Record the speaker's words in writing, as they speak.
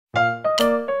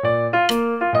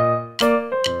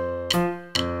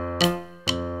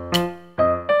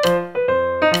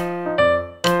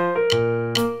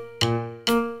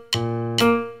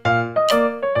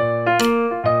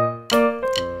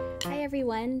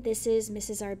everyone, this is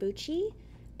Mrs. Arbucci,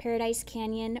 Paradise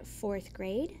Canyon 4th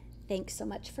grade. Thanks so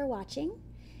much for watching.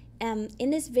 In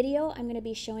this video, I'm going to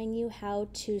be showing you how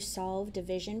to solve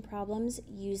division problems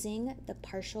using the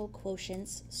partial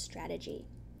quotients strategy.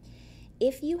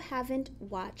 If you haven't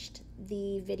watched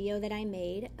the video that I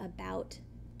made about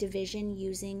division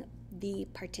using the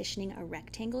partitioning a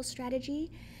rectangle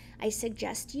strategy, I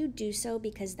suggest you do so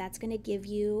because that's going to give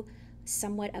you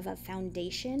somewhat of a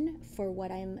foundation for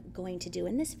what I'm going to do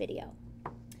in this video.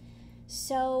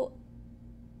 So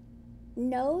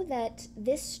know that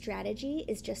this strategy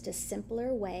is just a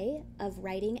simpler way of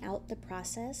writing out the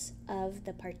process of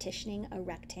the partitioning a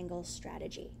rectangle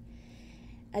strategy.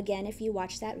 Again, if you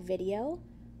watch that video,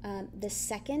 the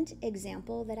second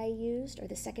example that I used, or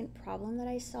the second problem that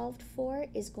I solved for,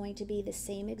 is going to be the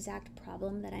same exact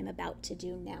problem that I'm about to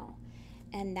do now.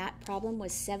 And that problem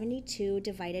was 72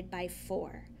 divided by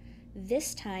 4.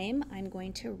 This time, I'm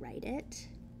going to write it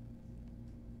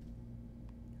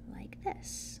like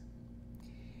this.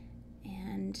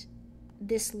 And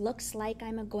this looks like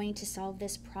I'm going to solve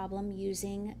this problem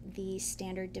using the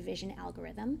standard division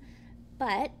algorithm,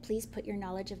 but please put your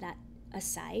knowledge of that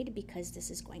aside because this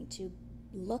is going to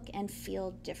look and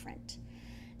feel different.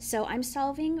 So I'm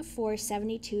solving for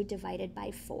 72 divided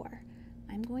by 4.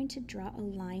 I'm going to draw a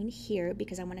line here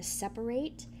because I want to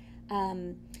separate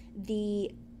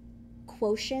the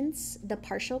quotients, the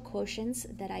partial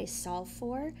quotients that I solve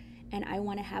for, and I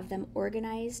want to have them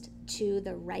organized to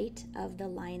the right of the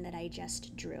line that I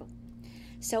just drew.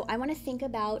 So I want to think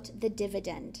about the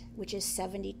dividend, which is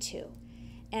 72,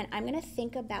 and I'm going to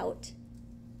think about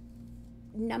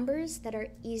numbers that are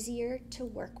easier to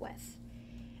work with.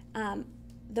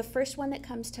 The first one that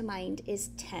comes to mind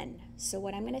is 10. So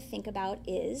what I'm going to think about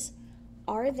is,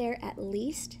 are there at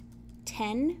least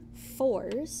 10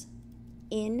 4s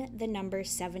in the number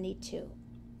 72?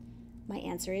 My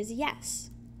answer is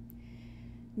yes.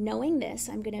 Knowing this,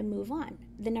 I'm going to move on.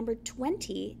 The number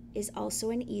 20 is also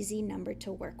an easy number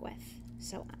to work with.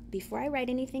 So before I write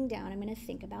anything down, I'm going to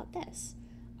think about this.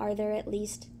 Are there at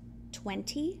least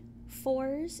 20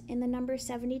 4s in the number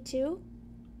 72?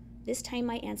 This time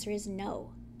my answer is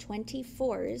no. 20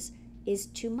 4s is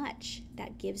too much.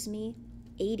 That gives me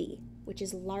 80, which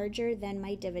is larger than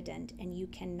my dividend, and you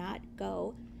cannot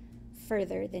go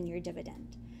further than your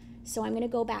dividend. So I'm going to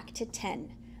go back to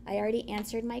 10. I already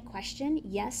answered my question.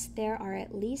 Yes, there are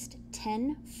at least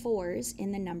 10 4s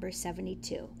in the number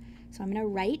 72. So I'm going to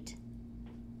write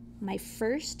my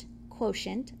first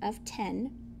quotient of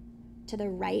 10 to the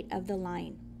right of the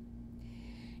line.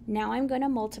 Now I'm going to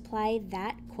multiply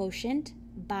that quotient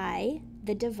by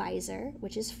the divisor,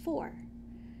 which is 4.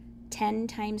 10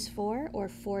 times 4, or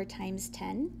 4 times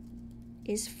 10,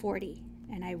 is 40,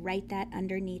 and I write that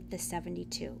underneath the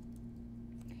 72.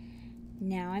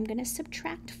 Now I'm going to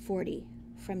subtract 40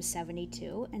 from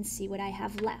 72 and see what I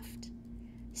have left.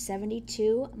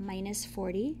 72 minus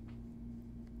 40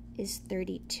 is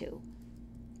 32.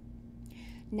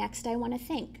 Next, I want to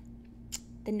think.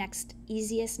 The next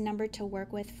easiest number to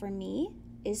work with for me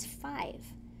is 5.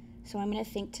 So I'm going to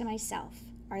think to myself,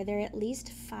 are there at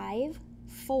least 5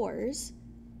 4s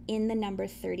in the number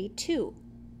 32?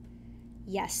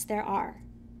 Yes, there are.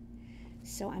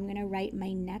 So I'm going to write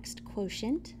my next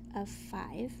quotient of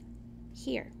 5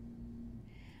 here.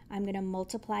 I'm going to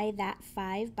multiply that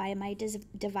 5 by my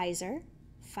divisor.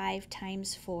 5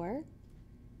 times 4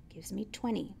 gives me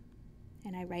 20,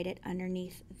 and I write it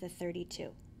underneath the 32.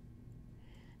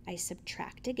 I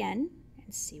subtract again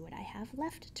and see what I have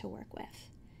left to work with.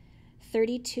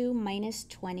 32 minus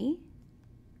 20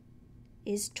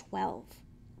 is 12.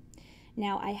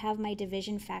 Now I have my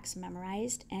division facts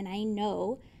memorized, and I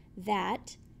know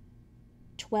that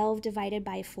 12 divided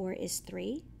by 4 is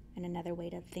 3, and another way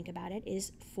to think about it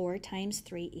is 4 times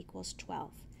 3 equals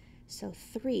 12. So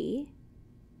 3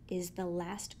 is the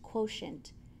last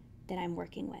quotient that I'm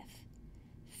working with.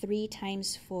 3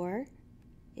 times 4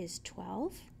 is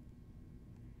 12.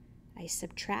 I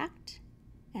subtract,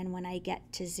 and when I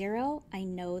get to 0, I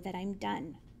know that I'm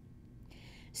done.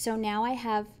 So now I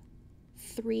have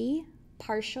 3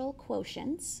 partial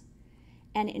quotients,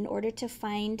 and in order to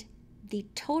find the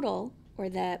total, or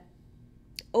the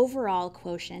overall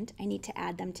quotient, I need to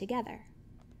add them together.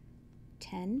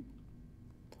 10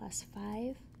 plus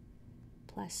 5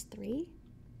 plus 3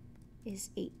 is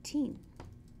 18.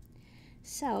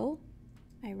 So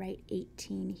I write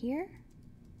 18 here,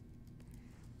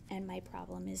 and my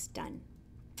problem is done.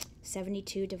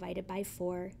 72 divided by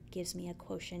 4 gives me a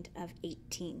quotient of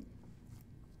 18.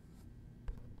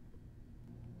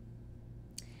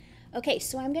 Okay,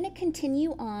 so I'm going to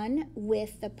continue on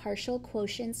with the partial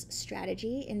quotients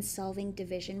strategy in solving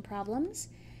division problems.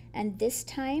 And this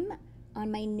time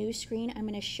on my new screen, I'm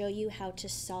going to show you how to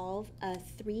solve a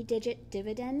 3-digit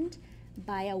dividend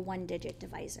by a 1-digit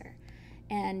divisor.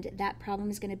 And that problem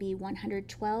is going to be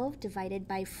 112 divided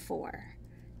by 4.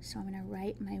 So I'm going to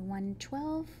write my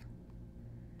 112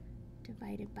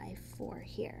 divided by 4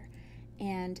 here.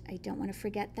 And I don't want to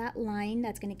forget that line.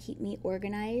 That's going to keep me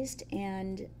organized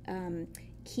and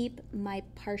keep my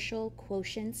partial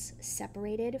quotients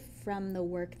separated from the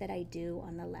work that I do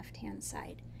on the left-hand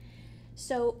side.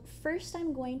 So first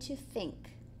I'm going to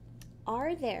think,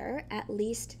 are there at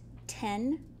least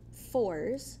 10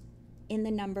 4s in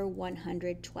the number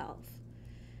 112?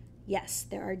 Yes,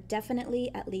 there are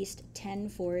definitely at least 10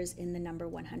 4s in the number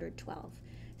 112.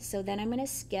 So then I'm going to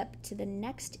skip to the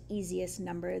next easiest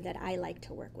number that I like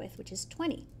to work with, which is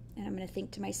 20. And I'm going to think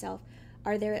to myself,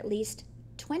 are there at least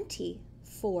 20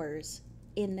 4s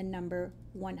in the number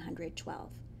 112?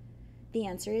 The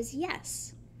answer is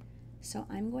yes. So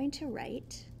I'm going to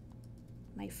write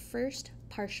my first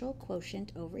partial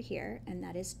quotient over here, and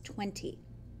that is 20.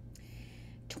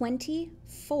 20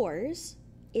 4s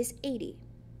is 80.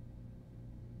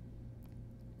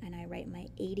 And I write my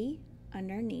 80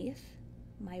 underneath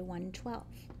my 112.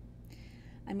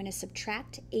 I'm going to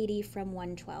subtract 80 from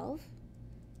 112,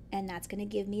 and that's going to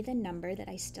give me the number that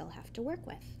I still have to work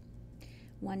with.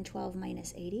 112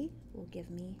 minus 80 will give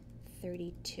me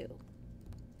 32.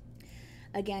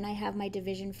 Again, I have my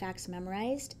division facts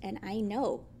memorized, and I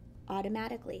know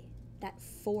automatically that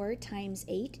 4 times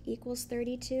 8 equals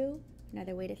 32.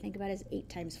 Another way to think about it is 8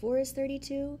 times 4 is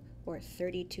 32, or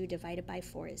 32 divided by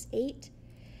 4 is 8.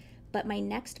 But my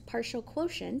next partial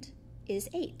quotient is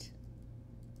 8.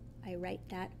 I write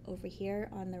that over here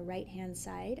on the right-hand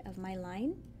side of my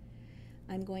line.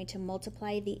 I'm going to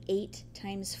multiply the 8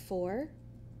 times 4.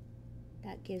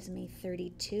 That gives me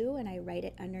 32, and I write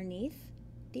it underneath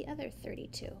the other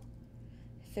 32.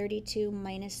 32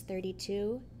 minus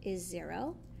 32 is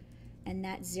 0, and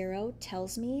that 0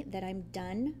 tells me that I'm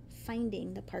done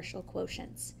finding the partial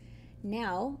quotients.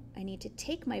 Now I need to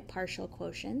take my partial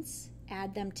quotients,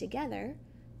 add them together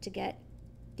to get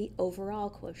the overall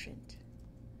quotient.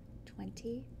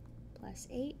 20 plus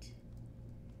 8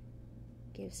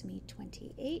 gives me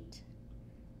 28.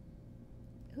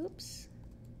 Oops.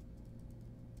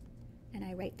 And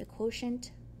I write the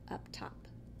quotient up top.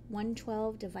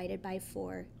 112 divided by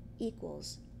 4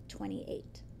 equals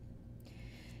 28.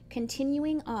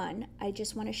 Continuing on, I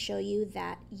just want to show you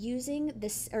that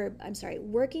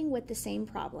working with the same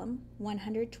problem,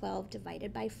 112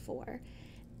 divided by 4,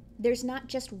 there's not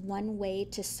just one way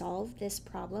to solve this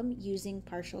problem using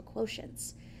partial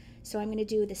quotients. So I'm going to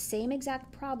do the same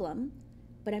exact problem,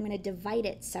 but I'm going to divide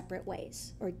it separate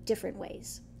ways, or different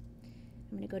ways.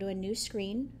 I'm going to go to a new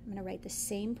screen. I'm going to write the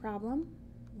same problem,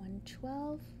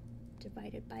 112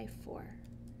 divided by 4.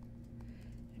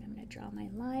 And I'm going to draw my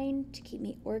line to keep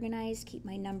me organized, keep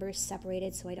my numbers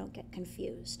separated so I don't get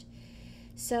confused.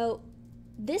 So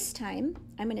this time,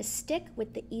 I'm going to stick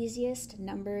with the easiest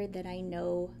number that I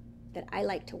know that I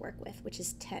like to work with, which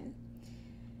is 10.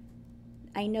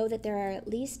 I know that there are at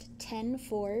least 10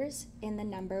 4s in the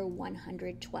number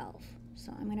 112.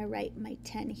 So I'm going to write my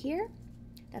 10 here.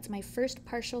 That's my first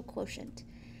partial quotient.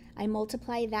 I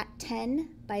multiply that 10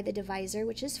 by the divisor,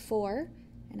 which is 4,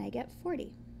 and I get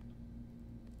 40.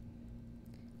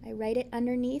 I write it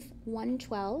underneath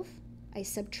 112. I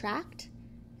subtract,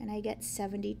 and I get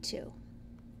 72.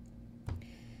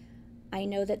 I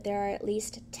know that there are at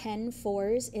least 10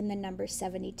 4s in the number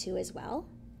 72 as well.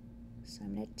 So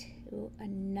I'm going to do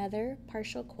another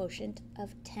partial quotient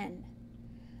of 10.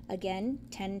 Again,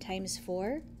 10 times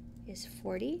 4 is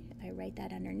 40. I write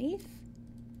that underneath.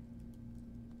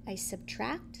 I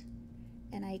subtract,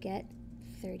 and I get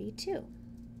 32.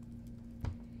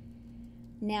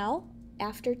 Now,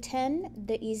 after 10,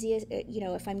 the easiest,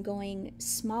 if I'm going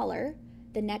smaller,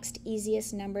 the next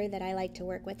easiest number that I like to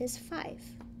work with is 5.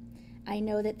 I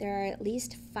know that there are at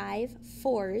least 5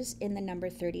 4s in the number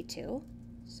 32.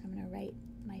 So I'm going to write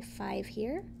my 5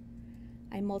 here.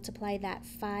 I multiply that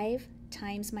 5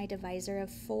 times my divisor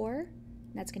of 4, and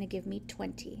that's going to give me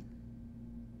 20.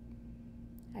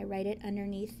 I write it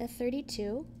underneath the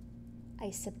 32. I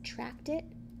subtract it.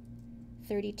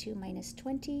 32 minus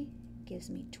 20 gives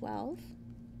me 12.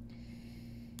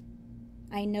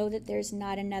 I know that there's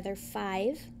not another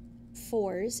 5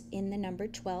 4s in the number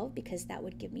 12 because that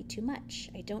would give me too much.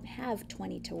 I don't have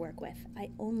 20 to work with. I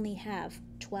only have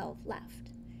 12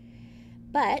 left.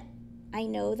 But I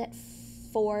know that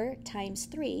 4 times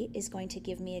 3 is going to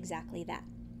give me exactly that.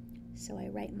 So I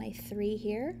write my 3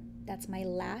 here. That's my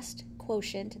last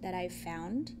quotient that I've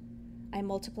found. I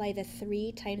multiply the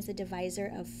 3 times the divisor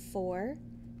of 4.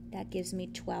 That gives me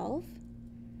 12.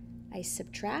 I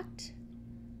subtract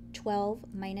 12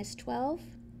 minus 12,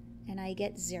 and I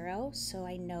get 0, so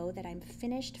I know that I'm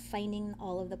finished finding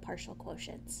all of the partial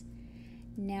quotients.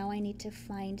 Now I need to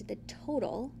find the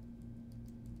total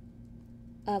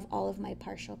of all of my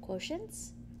partial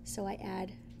quotients. So I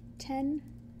add 10,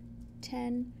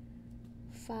 10,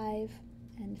 5,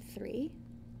 and 3.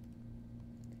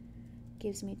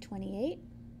 Gives me 28.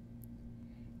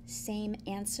 Same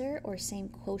answer or same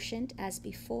quotient as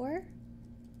before.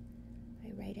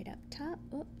 I write it up top.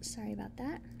 Oh, sorry about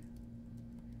that.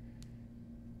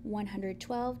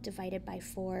 112 divided by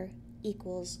 4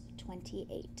 equals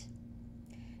 28.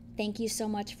 Thank you so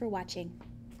much for watching.